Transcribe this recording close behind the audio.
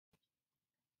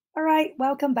Alright,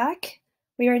 welcome back.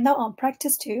 We are now on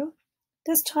practice 2.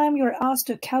 This time you are asked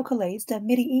to calculate the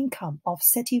median income of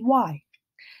city Y.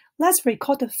 Let's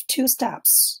record the 2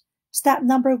 steps. Step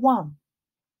number 1.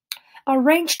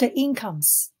 Arrange the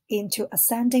incomes into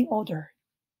ascending order.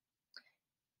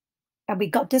 And we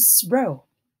got this row.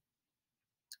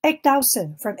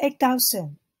 8,000 from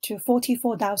 8,000 to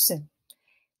 44,000.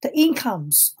 The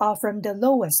incomes are from the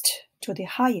lowest to the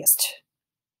highest.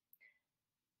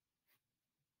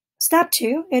 Step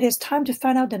 2, it is time to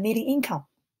find out the median income.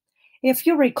 If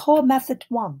you recall method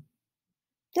 1,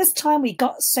 this time we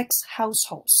got 6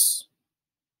 households.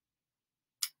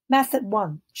 Method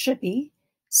 1 should be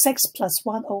 6 plus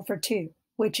 1 over 2,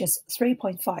 which is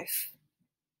 3.5.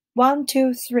 1,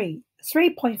 2, 3.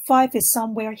 3.5 is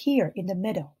somewhere here in the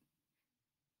middle.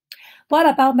 What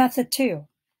about method 2?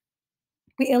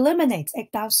 We eliminate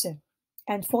 8,000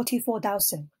 and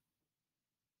 44,000.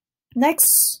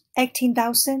 Next,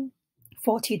 18,000,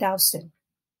 40,000.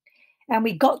 And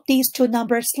we got these 2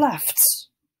 numbers left.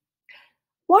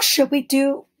 What should we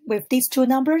do with these 2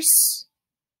 numbers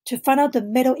to find out the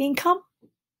middle income?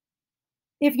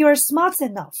 If you're smart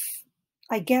enough,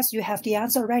 I guess you have the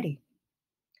answer already.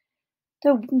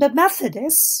 The method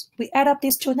is we add up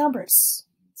these 2 numbers,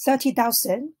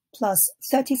 30,000 plus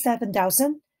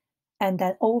 37,000, and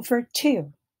then over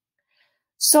 2.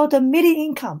 So the median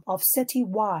income of city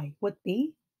Y would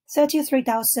be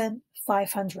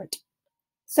 33,500.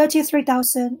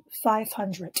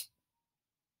 33,500.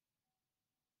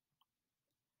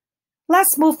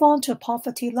 Let's move on to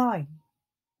poverty line.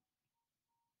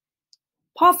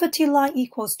 Poverty line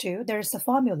equals to, there's a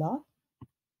formula,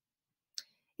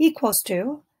 equals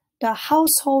to the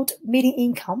household median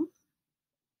income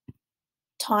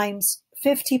times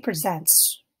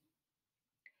 50%.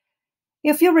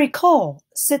 If you recall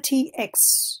city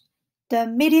X, the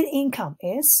median income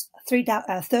is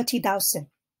 30,000,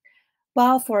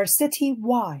 while for city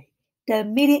Y, the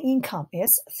median income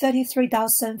is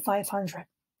 33,500.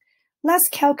 Let's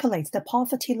calculate the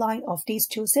poverty line of these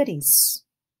 2 cities.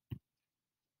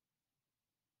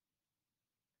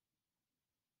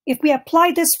 If we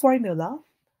apply this formula,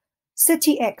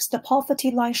 city X, the poverty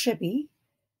line should be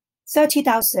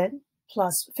 30,000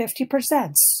 plus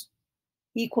 50%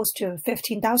 equals to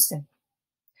 15,000.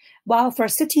 While for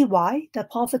city Y, the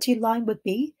poverty line would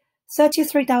be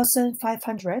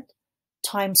 33,500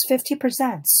 times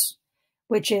 50%,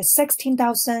 which is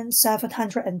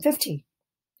 16,750.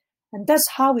 And that's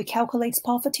how we calculate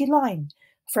poverty line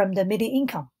from the median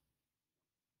income.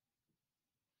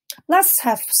 Let's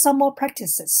have some more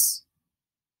practices.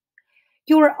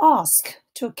 You are asked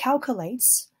to calculate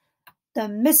the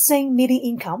missing median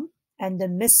income and the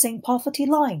missing poverty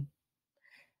line.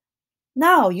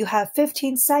 Now you have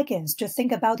 15 seconds to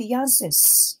think about the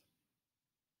answers.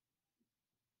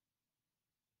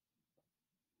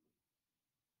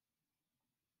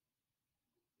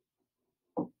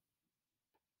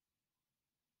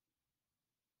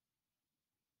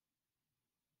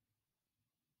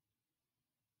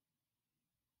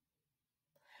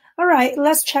 Alright,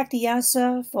 let's check the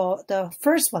answer for the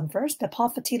first one first, the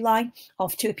poverty line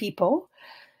of 2 people.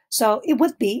 So it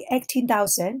would be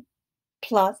 18,000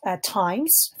 plus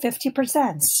times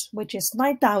 50%, which is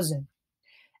 9,000.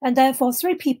 And then for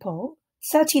 3 people,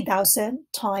 30,000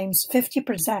 times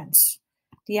 50%.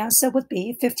 The answer would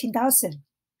be 15,000.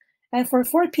 And for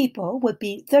 4 people would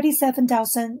be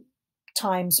 37,000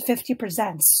 times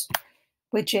 50%,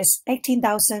 which is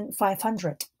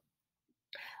 18,500.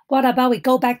 What about we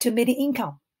go back to median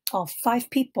income of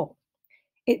 5 people?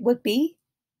 It would be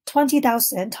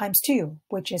 20,000 times 2,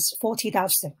 which is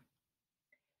 40,000.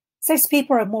 6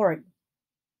 people or more,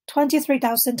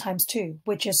 23,000 times 2,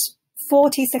 which is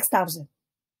 46,000.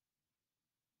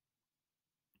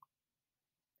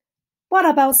 What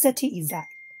about city Z?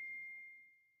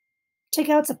 Take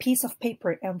out a piece of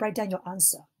paper and write down your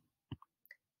answer.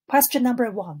 Question number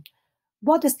 1.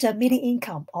 What is the median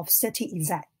income of city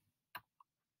Z?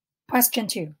 Question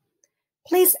 2.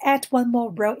 Please add 1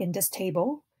 more row in this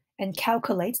table and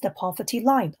calculate the poverty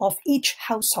line of each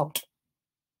household.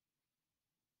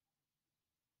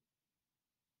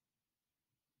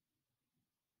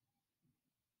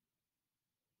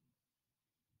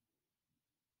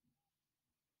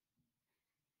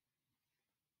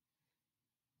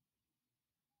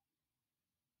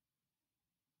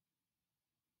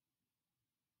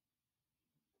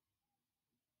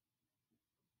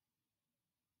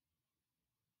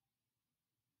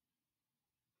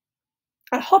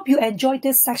 I hope you enjoyed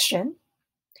this section.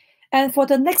 And for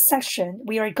the next section,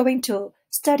 we are going to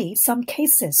study some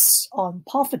cases on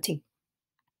poverty.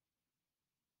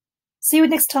 See you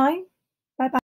next time.